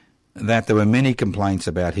that there were many complaints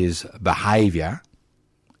about his behaviour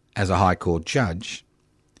as a High Court judge,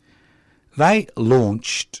 they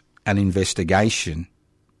launched an investigation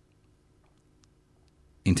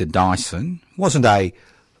into Dyson. It wasn't a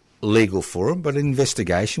legal forum, but an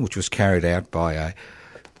investigation which was carried out by a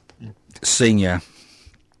senior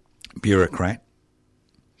bureaucrat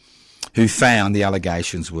who found the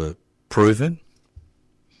allegations were proven.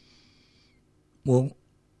 Well,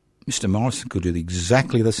 Mr Morrison could do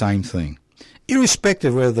exactly the same thing.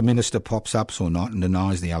 Irrespective of whether the minister pops up or not and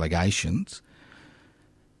denies the allegations,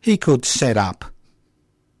 he could set up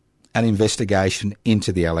an investigation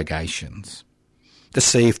into the allegations to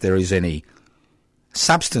see if there is any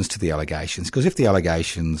substance to the allegations. Because if the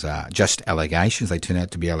allegations are just allegations, they turn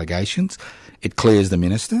out to be allegations, it clears the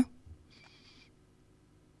minister.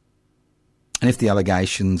 And if the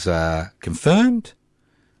allegations are confirmed,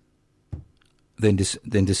 then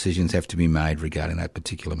decisions have to be made regarding that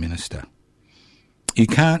particular minister. You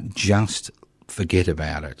can't just forget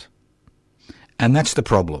about it. And that's the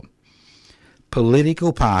problem.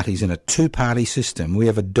 Political parties in a two-party system, we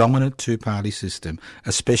have a dominant two-party system,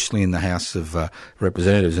 especially in the House of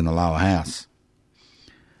Representatives in the lower house.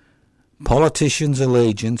 Politicians'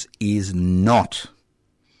 allegiance is not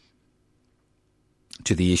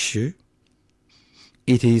to the issue.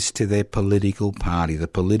 It is to their political party. The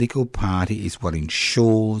political party is what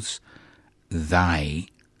ensures they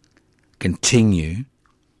continue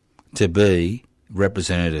to be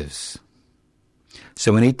representatives.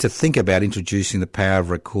 So we need to think about introducing the power of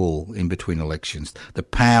recall in between elections, the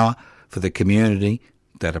power for the community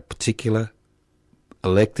that a particular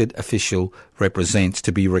elected official represents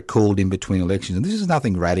to be recalled in between elections. And this is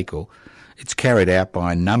nothing radical. It's carried out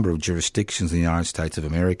by a number of jurisdictions in the United States of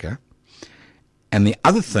America. And the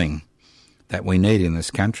other thing that we need in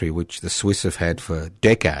this country, which the Swiss have had for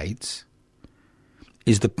decades,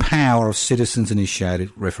 is the power of citizens-initiated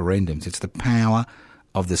referendums. It's the power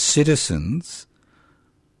of the citizens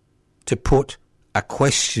to put a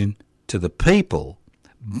question to the people,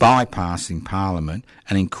 bypassing Parliament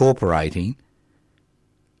and incorporating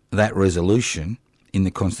that resolution in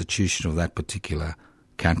the constitution of that particular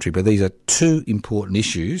country. But these are two important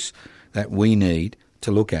issues that we need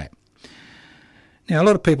to look at. Now, a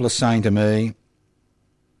lot of people are saying to me,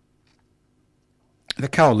 the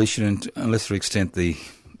coalition, and to a lesser extent the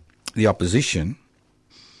opposition,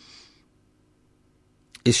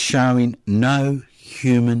 is showing no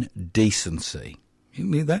human decency. You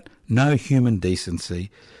hear that? No human decency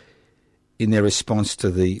in their response to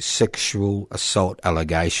the sexual assault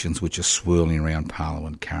allegations which are swirling around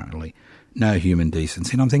Parliament currently. No human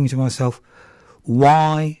decency. And I'm thinking to myself,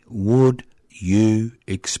 why would you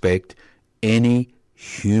expect any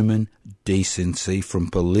human decency from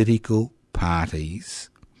political parties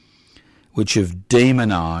which have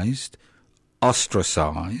demonised,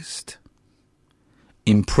 ostracised,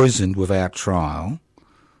 imprisoned without trial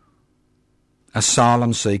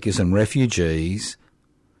asylum seekers and refugees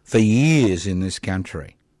for years in this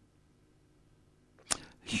country?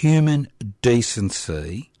 Human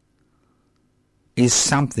decency is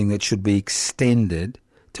something that should be extended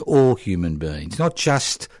to all human beings, not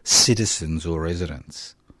just citizens or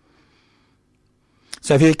residents.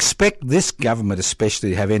 So if you expect this government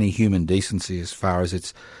especially to have any human decency as far as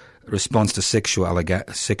its response to sexual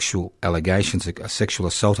allegations, sexual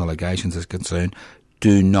assault allegations is concerned,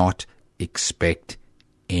 do not expect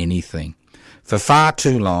anything. For far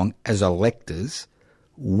too long, as electors,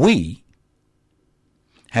 we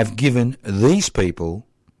have given these people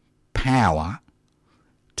power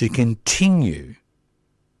to continue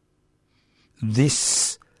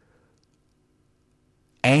this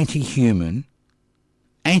anti-human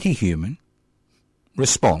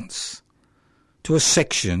response to a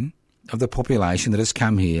section of the population that has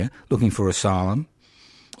come here looking for asylum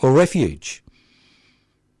or refuge.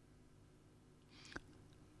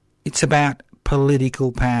 It's about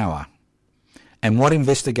political power and what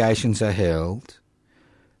investigations are held,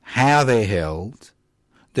 how they're held,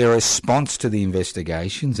 their response to the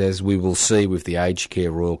investigations, as we will see with the Aged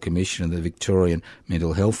Care Royal Commission and the Victorian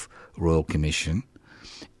Mental Health Royal Commission,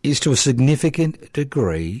 is to a significant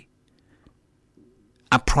degree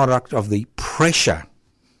a product of the pressure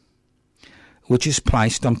which is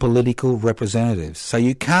placed on political representatives. So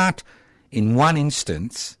you can't, in one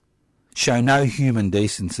instance, show no human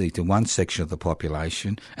decency to one section of the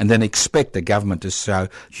population and then expect the government to show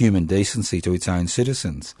human decency to its own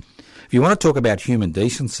citizens. If you want to talk about human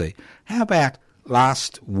decency, how about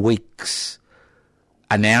last week's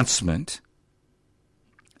announcement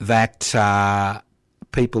that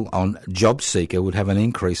people on JobSeeker would have an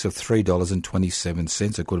increase of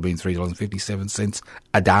 $3.27. It could have been $3.57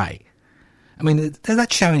 a day. I mean, does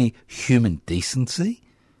that show any human decency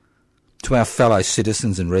to our fellow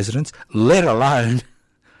citizens and residents, let alone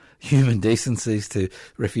human decencies to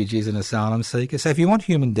refugees and asylum seekers? So if you want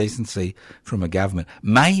human decency from a government,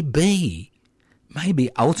 maybe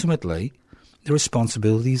ultimately the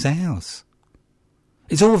responsibility is ours.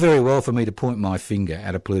 It's all very well for me to point my finger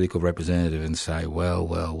at a political representative and say,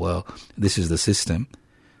 well, this is the system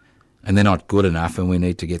and they're not good enough and we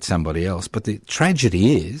need to get somebody else. But the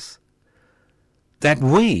tragedy is that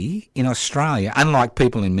we in Australia, unlike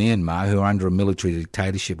people in Myanmar who are under a military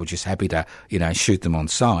dictatorship which is happy to, shoot them on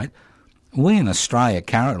sight, we in Australia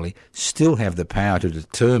currently still have the power to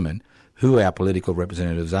determine who our political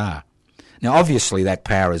representatives are. Now, obviously that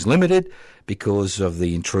power is limited because of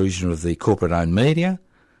the intrusion of the corporate-owned media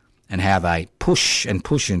and how they push and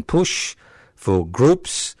push and push for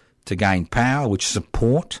groups to gain power which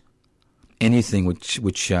support anything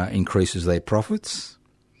which increases their profits,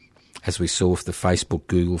 as we saw with the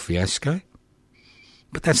Facebook-Google fiasco.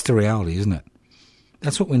 But that's the reality, isn't it?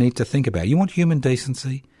 That's what we need to think about. You want human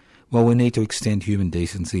decency? Well, we need to extend human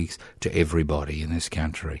decency to everybody in this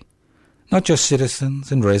country. Not just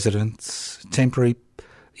citizens and residents, temporary,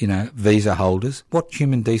 visa holders. What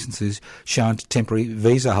human decency is shown to temporary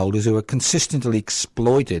visa holders who are consistently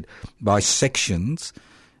exploited by sections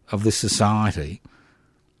of the society?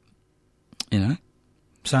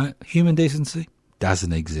 So human decency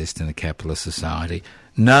doesn't exist in a capitalist society.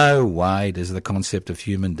 No way does the concept of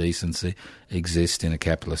human decency exist in a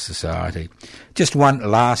capitalist society. Just one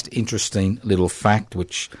last interesting little fact,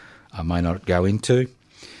 which I may not go into.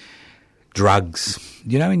 Drugs.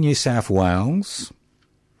 In New South Wales,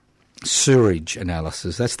 sewerage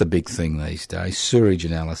analysis, that's the big thing these days, sewerage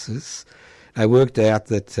analysis. They worked out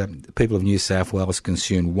that the people of New South Wales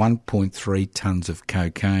consumed 1.3 tonnes of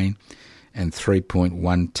cocaine and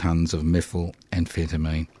 3.1 tonnes of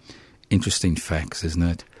methamphetamine. Interesting facts, isn't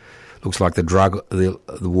it? Looks like the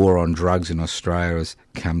war on drugs in Australia has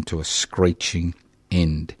come to a screeching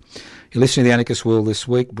end. You're listening to the Anarchist World This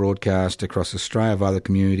Week, broadcast across Australia via the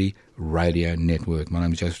Community Radio Network. My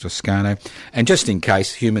name is Joseph Toscano. And just in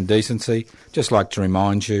case, human decency, just like to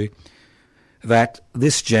remind you that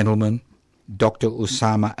this gentleman, Dr.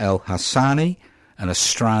 Usama al-Hassani, an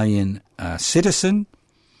Australian citizen,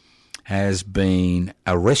 has been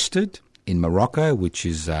arrested in Morocco, which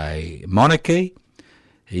is a monarchy.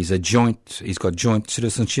 He's got joint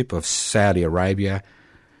citizenship of Saudi Arabia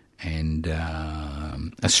and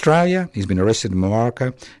Australia. He's been arrested in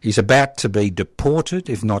Morocco. He's about to be deported,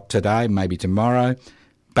 if not today, maybe tomorrow,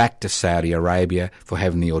 back to Saudi Arabia for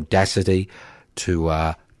having the audacity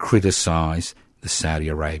to criticise the Saudi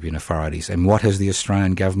Arabian authorities. And what has the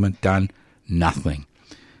Australian government done? Nothing.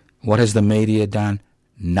 What has the media done?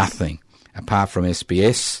 Nothing. Apart from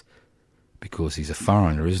SBS, because he's a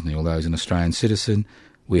foreigner, isn't he? Although he's an Australian citizen,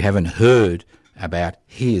 we haven't heard about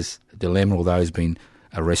his dilemma, although he's been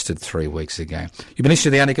arrested 3 weeks ago. You've been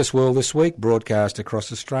listening to the Anarchist World This Week, broadcast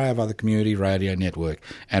across Australia via the Community Radio Network.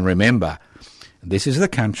 And remember, this is the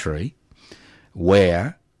country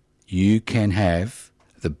where you can have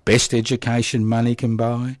the best education money can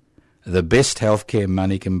buy, the best healthcare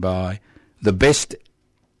money can buy, the best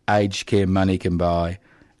aged care money can buy,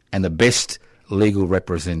 and the best legal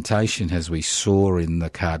representation, as we saw in the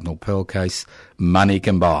Cardinal Pearl case, money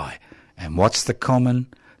can buy. And what's the common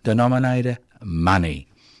denominator? Money.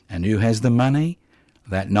 And who has the money?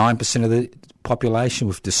 That 9% of the population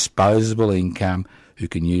with disposable income who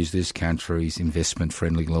can use this country's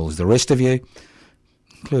investment-friendly laws. The rest of you,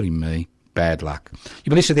 including me, bad luck. You've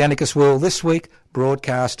been listening to the Anarchist World This Week,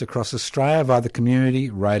 broadcast across Australia via the Community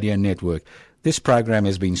Radio Network. This program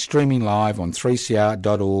has been streaming live on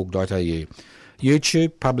 3cr.org.au.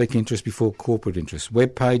 YouTube, Public Interest Before Corporate Interest.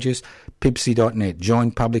 Web pages, pipsy.net.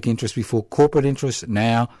 Join Public Interest Before Corporate Interest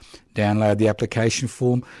now. Download the application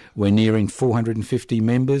form. We're nearing 450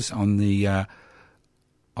 members on the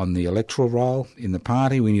electoral roll in the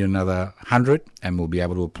party. We need another 100 and we'll be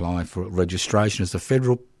able to apply for registration as the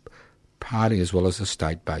federal party as well as a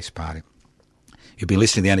state-based party. You'll be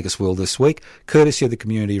listening to the Anarchist World This Week, courtesy of the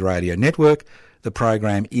Community Radio Network. the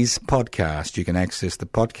program is podcast. You can access the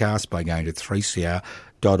podcast by going to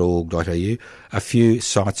 3cr.org.au. A few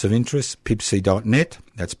sites of interest, pipsy.net,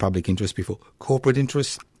 that's public interest before corporate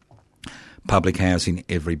interest, public housing,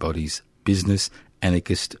 everybody's business,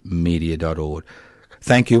 anarchistmedia.org.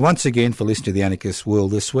 Thank you once again for listening to The Anarchist World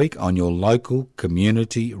this week on your local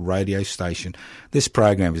community radio station. This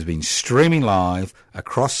program has been streaming live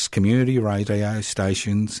across community radio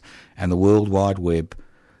stations and the World Wide Web.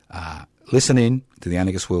 Listen in to The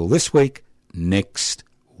Anarchist World this week, next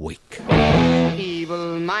week.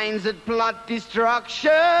 Evil minds that plot destruction,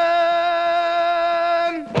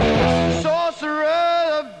 sorcerer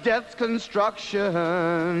of death's construction.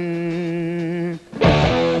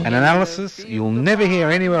 An analysis you'll never hear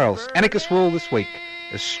anywhere else. Anarchist World this week,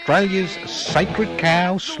 Australia's sacred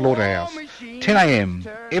cow slaughterhouse, 10 a.m.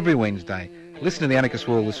 every Wednesday. Listen to The Anarchist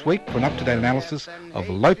World this week for an up-to-date analysis of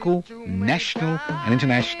local, national and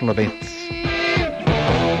international events.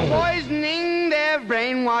 Poisoning their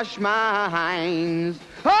brainwashed minds.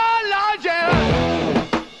 Oh, Lord, yeah.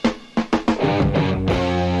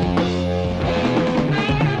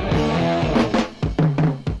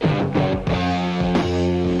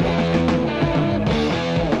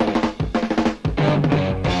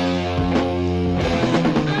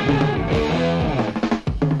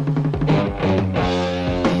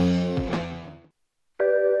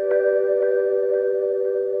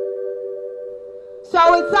 So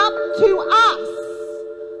it's up to us,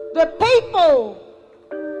 the people.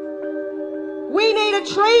 We need a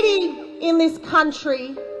treaty in this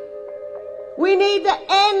country. We need the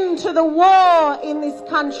end to the war in this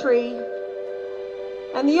country.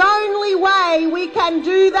 And the only way we can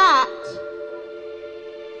do that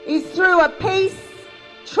is through a peace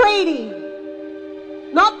treaty.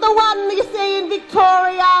 Not the one you see in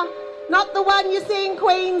Victoria, not the one you see in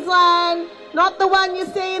Queensland, not the one you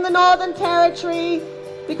see in the Northern Territory,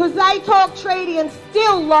 because they talk treaty and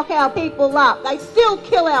still lock our people up. They still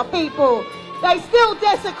kill our people. They still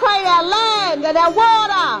desecrate our land and our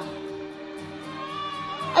water.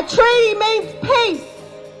 A treaty means peace.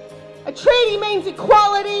 A treaty means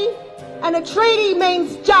equality. And a treaty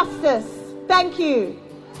means justice. Thank you.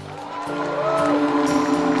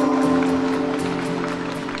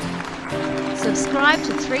 Subscribe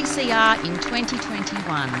to 3CR in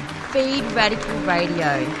 2021. Feed Radical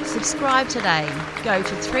Radio. Subscribe today. Go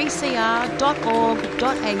to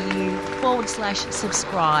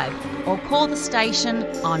 3cr.org.au/subscribe or call the station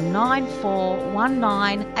on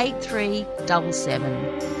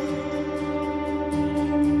 94198377.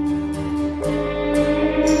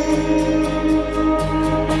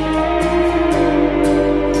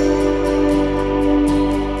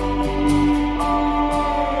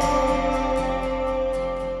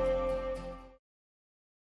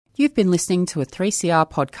 You've been listening to a 3CR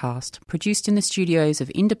podcast produced in the studios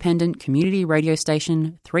of independent community radio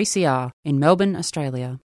station 3CR in Melbourne,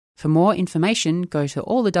 Australia. For more information, go to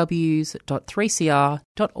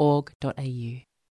allthews.3cr.org.au.